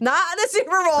year. Not the Super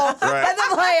Bowl, but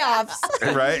the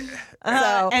playoffs. Right.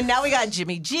 So, And now we got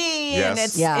Jimmy G, and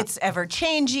Yes. it's ever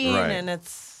changing, Right. and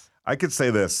it's. I could say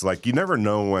this, you never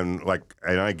know when,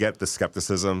 and I get the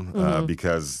skepticism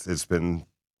because it's been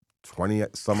 20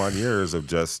 some odd years of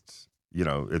just,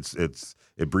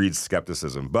 it breeds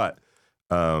skepticism. But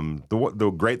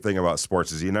the great thing about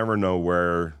sports is you never know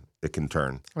where it can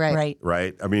turn. right.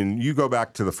 Right? I mean, you go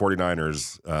back to the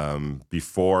 49ers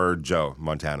before Joe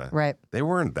Montana. Right. They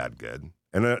weren't that good.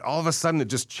 And then all of a sudden it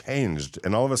just changed.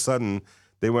 And all of a sudden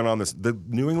they went on the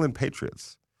New England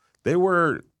Patriots. They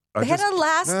were... They had a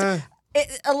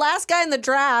last guy in the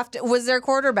draft was their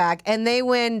quarterback, and they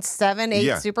win 7,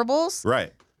 8 Super Bowls.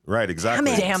 Right,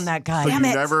 exactly. Damn that guy. So Damn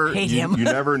you it. never, Hate you, him. you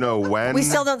never know when. We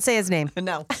still don't say his name.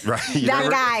 No. Right, you That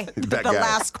never- guy. That The guy.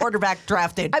 last quarterback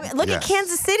drafted. I mean, look at Yes.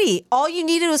 Kansas City. All you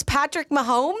needed was Patrick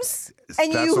Mahomes,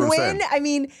 and That's you what I'm win. saying. I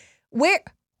mean, where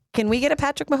can we get a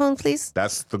Patrick Mahomes, please?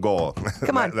 That's the goal.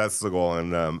 Come on. That's the goal.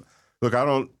 And look,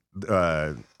 I'm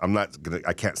not gonna.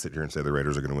 I can't sit here and say the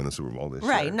Raiders are going to win the Super Bowl this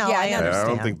year. Right. No, Yeah, I yeah. understand. I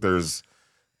don't think there's.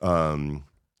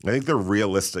 I think they're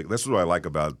realistic. This is what I like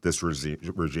about this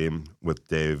regime with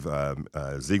Dave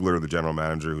Ziegler, the general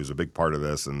manager, who's a big part of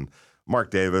this, and Mark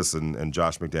Davis and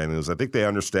Josh McDaniels. I think they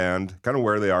understand kind of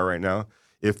where they are right now.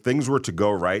 if things were to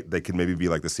go right, they could maybe be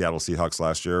like the Seattle Seahawks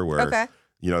last year, where that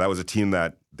was a team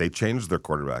that they changed their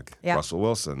quarterback, Russell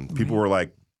Wilson. People were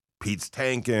like, Pete's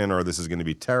tanking, or this is going to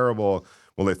be terrible.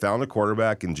 Well, they found a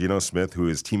quarterback in Geno Smith who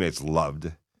his teammates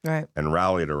loved and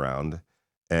rallied around,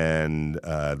 and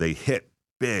they hit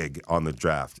big in the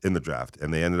draft,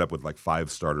 and they ended up with like 5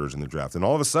 starters in the draft. And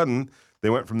all of a sudden, they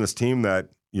went from this team that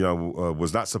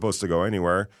was not supposed to go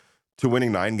anywhere to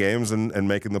winning 9 games and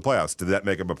making the playoffs. Did that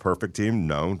make them a perfect team?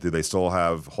 No. Do they still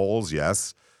have holes?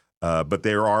 Yes. But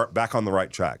they are back on the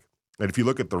right track. And if you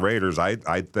look at the Raiders,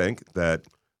 I think that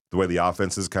the way the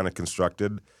offense is kind of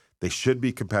constructed, they should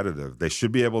be competitive. They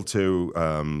should be able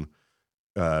to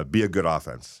be a good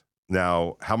offense.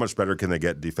 Now, how much better can they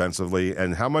get defensively?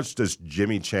 And how much does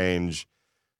Jimmy change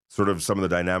sort of some of the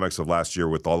dynamics of last year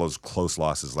with all those close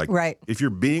losses? Like, if you're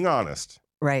being honest,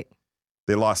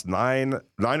 they lost 9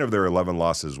 of their 11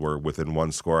 losses were within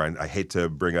 1 score. I hate to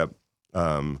bring up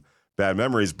bad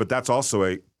memories, but that's also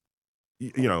I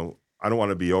don't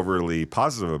want to be overly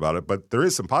positive about it, but there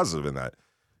is some positive in that.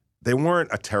 They weren't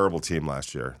a terrible team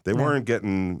last year. They weren't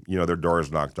getting, their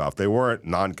doors knocked off. They weren't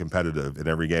non-competitive in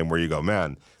every game where you go,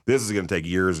 man, this is going to take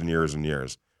years and years and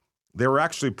years. They were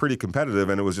actually pretty competitive,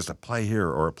 and it was just a play here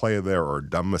or a play there or a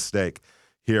dumb mistake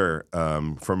here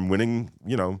from winning,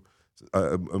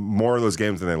 more of those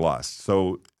games than they lost.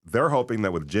 So they're hoping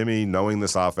that with Jimmy knowing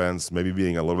this offense, maybe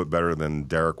being a little bit better than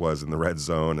Derek was in the red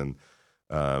zone,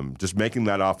 and just making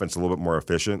that offense a little bit more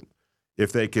efficient.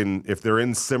 If they're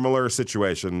in similar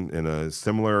situation, in a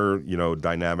similar,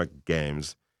 dynamic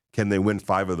games, can they win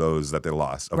 5 of those that they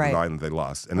lost, of the 9 that they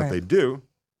lost? And if they do,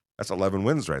 that's 11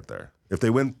 wins right there. If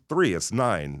they win 3, it's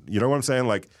 9. You know what I'm saying?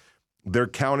 Like, they're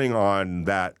counting on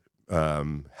that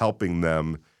helping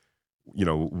them,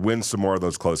 win some more of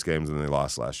those close games than they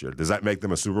lost last year. Does that make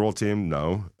them a Super Bowl team?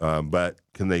 No. But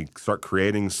can they start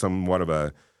creating somewhat of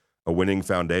a winning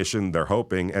foundation? They're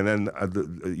hoping. And then,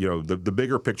 the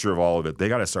bigger picture of all of it, they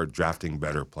got to start drafting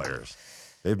better players.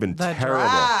 They've been terrible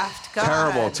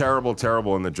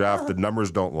in the draft. The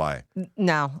numbers don't lie.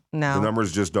 No. The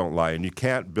numbers just don't lie. And you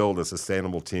can't build a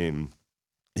sustainable team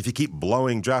if you keep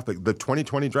blowing draft. Like the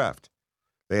 2020 draft,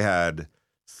 they had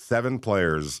 7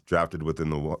 players drafted within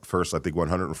the first, I think,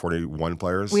 141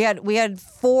 players. We had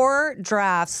 4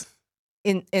 drafts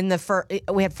in the first.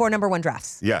 We had 4 number 1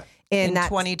 drafts. Yeah. In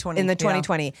 2020. In the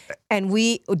 2020. And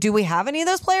do we have any of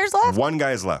those players left? 1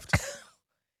 guy's left.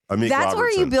 Amik That's Robertson.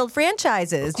 where you build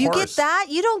franchises. Do you get that?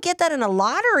 You don't get that in a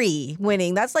lottery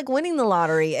winning. That's like winning the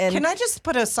lottery. And can I just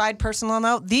put a side personal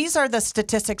note? These are the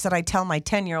statistics that I tell my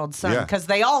 10-year-old son because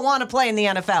they all want to play in the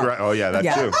NFL. Right. Oh yeah, that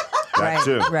too. That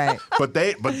too. Right.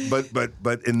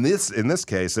 But in this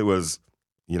case, it was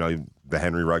the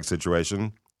Henry Ruggs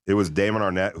situation. It was Damon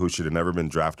Arnett, who should have never been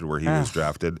drafted where he was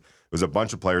drafted. It was a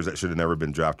bunch of players that should have never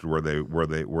been drafted where they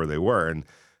were. And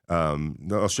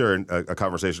I'll share a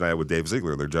conversation I had with Dave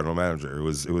Ziegler, their general manager. It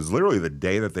was literally the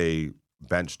day that they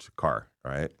benched Carr.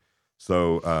 Right.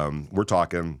 So we're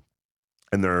talking,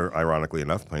 and they're ironically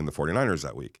enough playing the 49ers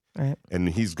that week. Right.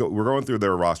 And we're going through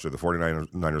their roster, the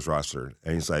 49ers roster,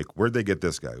 and he's like, "Where'd they get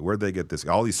this guy? Where'd they get this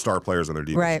guy? All these star players on their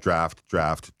defense, draft.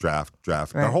 Right.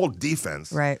 Their whole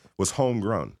defense was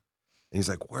homegrown." And he's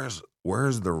like, "Where's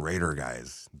the Raider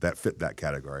guys that fit that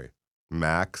category?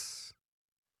 Max,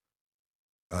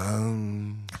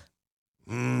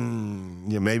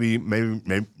 maybe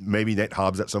Nate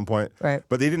Hobbs at some point, right?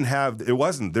 But they didn't have. It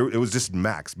wasn't there. It was just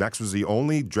Max. Max was the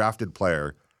only drafted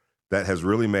player that has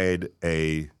really made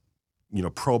a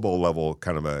Pro Bowl level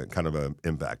kind of a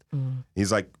impact.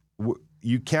 He's like,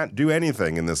 you can't do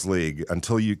anything in this league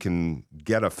until you can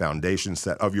get a foundation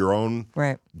set of your own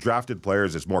drafted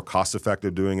players. It's more cost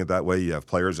effective doing it that way. You have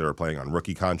players that are playing on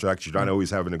rookie contracts. You're not always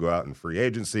having to go out in free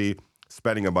agency,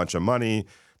 spending a bunch of money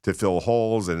to fill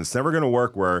holes. And it's never going to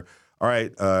work where, all right,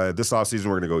 this offseason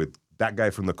we're going to go with that guy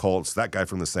from the Colts, that guy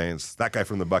from the Saints, that guy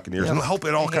from the Buccaneers, and hope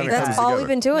it all kind of comes together. That's all we've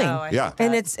been doing. No,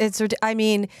 and it's. I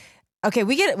mean, okay,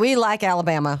 we like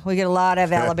Alabama. We get a lot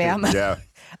of Alabama. Yeah.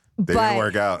 They didn't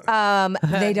work out.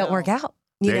 They don't work out.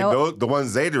 The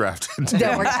ones they drafted.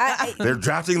 Don't work out. They're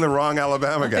drafting the wrong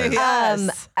Alabama guys.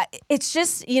 Yes. It's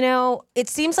just, it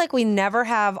seems like we never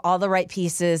have all the right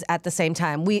pieces at the same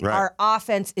time. Our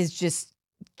offense is just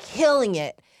killing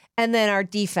it. And then our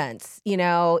defense,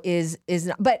 is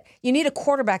not. But you need a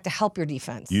quarterback to help your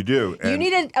defense. You do. You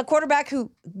need a quarterback who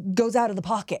goes out of the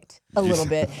pocket a little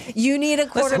bit. You need a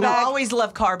quarterback. Listen, I always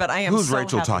love Carr, but I am Who's so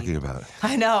Rachel happy. talking about?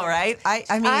 I know, right? I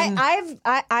mean,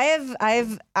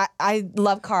 I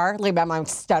love Carr. I'm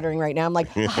stuttering right now. I'm like,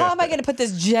 how am I going to put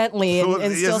this gently and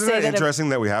still isn't say it that? Interesting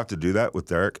that we have to do that with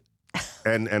Derek.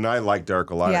 And I like Derek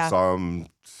a lot. Yeah. I saw him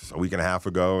a week and a half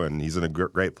ago, and he's in a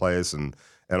great place and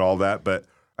all that. But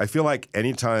I feel like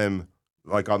anytime,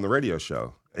 like on the radio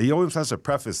show, he always has to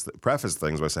preface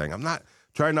things by saying, "I'm not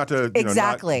trying not to."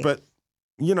 Exactly. But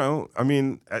I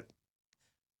mean,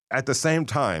 at the same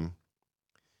time,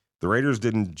 the Raiders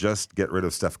didn't just get rid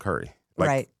of Steph Curry.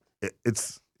 Right.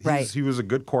 He was a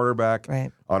good quarterback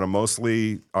Right. on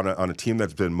a team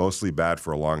that's been mostly bad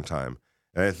for a long time.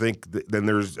 And I think then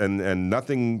there's and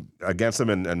nothing against him.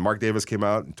 And Mark Davis came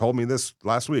out and told me this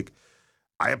last week.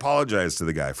 I apologize to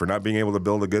the guy for not being able to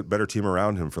build a better team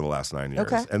around him for the last 9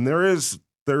 years. Okay. And there is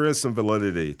some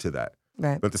validity to that.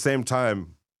 Right. But at the same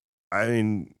time, I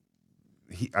mean,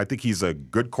 I think he's a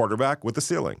good quarterback with a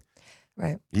ceiling.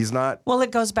 Right. He's not. Well,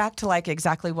 it goes back to like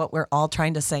exactly what we're all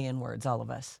trying to say in words, all of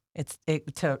us.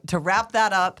 To wrap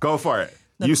that up. Go for it.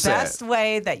 The You said best it.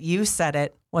 way that you said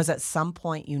it was at some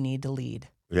point you need to lead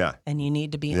Yeah. and you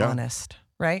need to be Yeah. honest,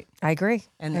 right? I agree.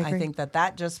 And I I agree. think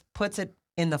that just puts it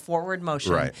in the forward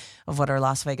motion Right. of what our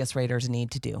Las Vegas Raiders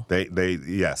need to do. They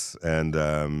yes, and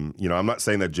I'm not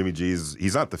saying that Jimmy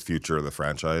he's not the future of the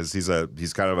franchise. He's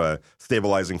kind of a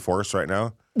stabilizing force right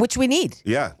now. Which we need.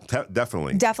 Yeah,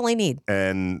 definitely. Definitely need.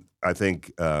 And I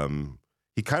think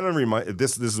he kind of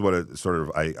this is what it sort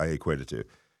of I equate it to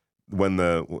when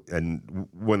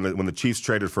the Chiefs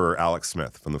traded for Alex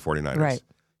Smith from the 49ers. Right.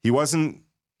 He wasn't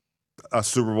a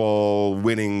Super Bowl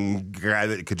winning guy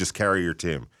that could just carry your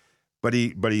team. But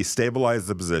he stabilized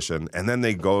the position, and then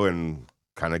they go and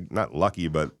kind of not lucky,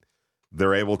 but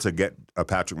they're able to get a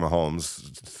Patrick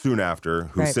Mahomes soon after,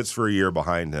 who Right. sits for a year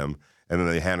behind him, and then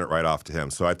they hand it right off to him.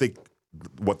 So I think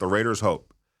what the Raiders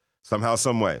hope, somehow,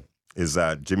 some way, is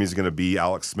that Jimmy's going to be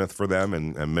Alex Smith for them,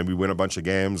 and maybe win a bunch of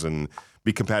games and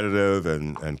be competitive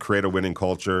and create a winning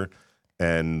culture.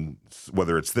 And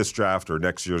whether it's this draft or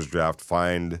next year's draft,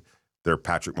 find their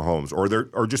Patrick Mahomes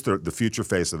or just the future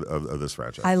face of this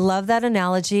franchise. I love that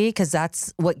analogy because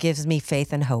that's what gives me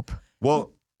faith and hope.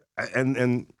 Well,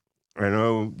 and I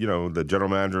know the general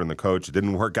manager and the coach, it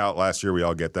didn't work out last year. We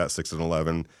all get that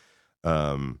 6-11,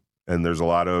 and there's a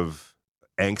lot of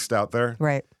angst out there.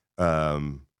 Right.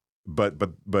 But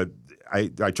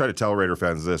I try to tell Raider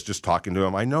fans this, just talking to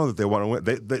them. I know that they want to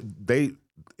win.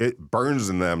 It burns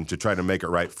in them to try to make it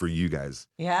right for you guys.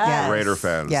 Yes. Raider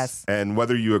fans. Yes. And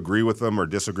whether you agree with them or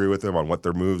disagree with them on what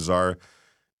their moves are,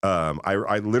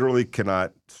 I literally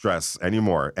cannot stress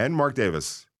anymore. And Mark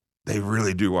Davis, they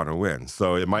really do want to win.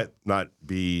 So it might not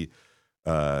be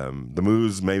the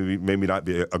moves maybe not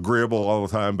be agreeable all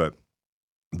the time, but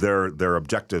their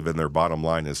objective and their bottom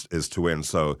line is to win.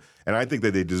 So, and I think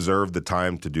that they deserve the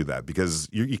time to do that because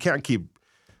you can't keep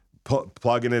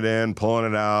plugging it in, pulling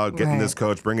it out, getting this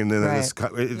coach, bringing in this.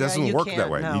 It doesn't you work can't. that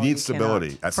way. No, you need you stability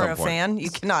cannot. at For some a point. fan, you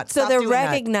cannot. So Stop they're doing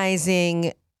that.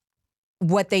 recognizing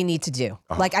what they need to do.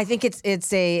 Like I think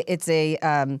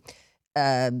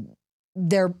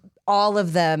they're all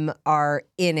of them are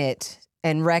in it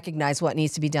and recognize what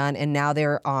needs to be done, and now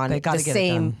they're on They gotta the get it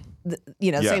same,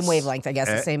 Yes. same wavelength. I guess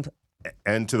the same.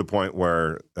 And to the point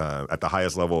where at the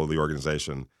highest level of the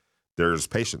organization, there's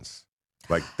patience.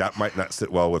 Like that might not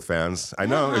sit well with fans. I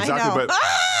know exactly,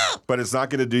 but it's not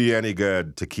going to do you any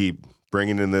good to keep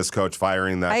bringing in this coach,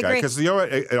 firing that I guy. agree. Because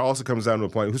it also comes down to a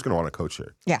point: who's going to want to coach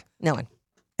here? Yeah, no one.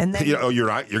 And then You're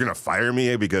going to fire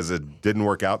me because it didn't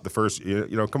work out the first.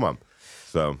 Come on.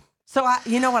 So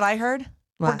you know what I heard?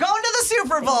 What? We're going to the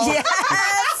Super Bowl.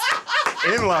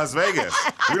 in Las Vegas,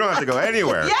 we don't have to go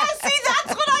anywhere. Yes, see,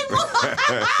 that's what I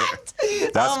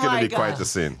want. That's Oh going my to be quite God. the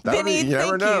scene. Vinny, You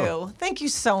never thank know. you. Thank you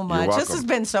so much. This welcome. has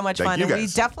been so much Thank fun. you And we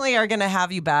guys. definitely are going to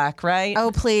have you back, right? Oh,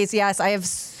 please. Yes. I have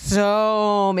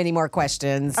so many more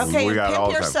questions. Okay, We got all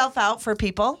pimp the time. yourself out for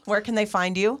people. Where can they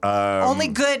find you? Only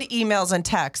good emails and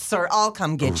texts, or I'll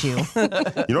come get you.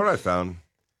 You know what I found?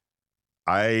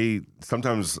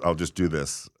 Sometimes I'll just do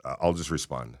this. I'll just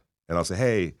respond and I'll say,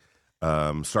 "Hey,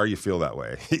 sorry you feel that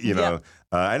way."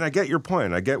 And I get your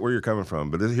point. I get where you're coming from,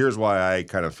 but here's why I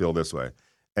kind of feel this way.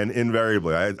 And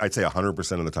invariably, I'd say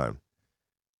 100% of the time,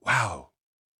 "Wow,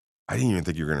 I didn't even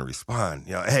think you were going to respond."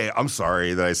 Hey, I'm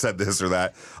sorry that I said this or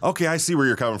that. Okay, I see where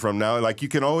you're coming from now. Like you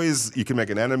can make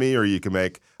an enemy, or you can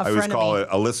make I always call frenemy. it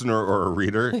a listener or a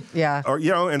reader. Yeah. Or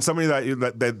and somebody that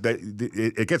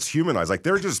it gets humanized. Like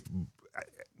they're just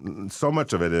so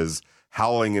much of it is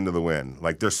howling into the wind.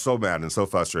 Like they're so mad and so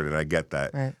frustrated. And I get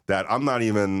that. Right. That I'm not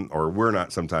even, or we're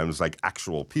not sometimes like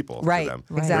actual people Right, to them.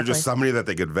 exactly. They're just somebody that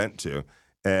they could vent to.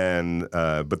 And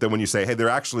but then when you say, hey, there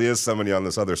actually is somebody on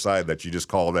this other side that you just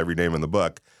called every name in the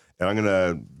book, and I'm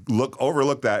gonna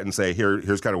overlook that and say,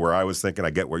 here's kind of where I was thinking. I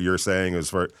get what you're saying.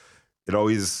 It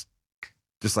always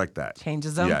Just like that.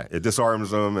 Changes them. Yeah, it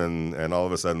disarms them, and all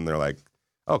of a sudden they're like,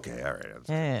 okay, all right.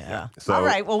 Yeah. So all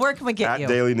right. Well, where can we get you? At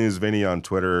Daily News Vinny on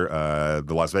Twitter,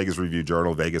 the Las Vegas Review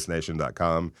Journal,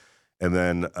 vegasnation.com. And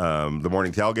then the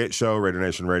Morning Tailgate Show, Raider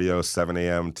Nation Radio, 7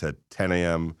 a.m. to 10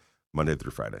 a.m., Monday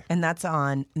through Friday. And that's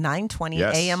on 9:20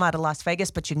 a.m. out of Las Vegas,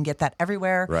 but you can get that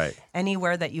everywhere. Right.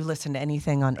 Anywhere that you listen to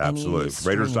anything on Absolutely. any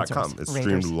streaming Raiders.com. service. It's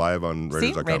streamed live on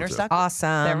Raiders.com. Raiders.com.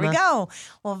 Awesome. There we go.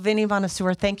 Well, Vinny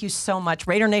Bonsignore, thank you so much.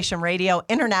 Raider Nation Radio,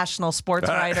 international sports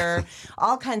writer,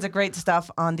 all kinds of great stuff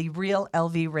on the Real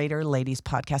LV Raider Ladies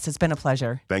podcast. It's been a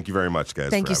pleasure. Thank you very much,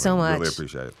 guys. Thank you so much. Really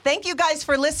appreciate it. Thank you guys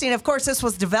for listening. Of course, this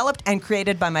was developed and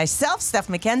created by myself, Steph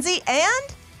Mackenzie,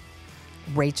 and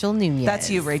Rachael Nunez. that's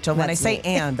you, Rachel. When I say me.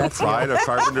 and, that's you. Pride of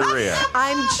Carpinteria.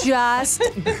 I'm just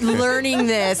learning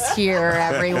this here,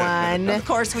 everyone. Of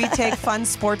course, we take fun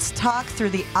sports talk through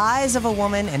the eyes of a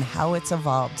woman and how it's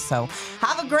evolved. So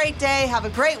have a great day, have a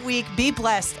great week, be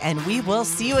blessed, and we will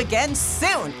see you again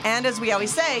soon. And as we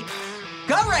always say,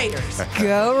 go Raiders!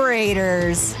 Go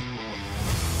Raiders.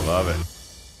 Love it.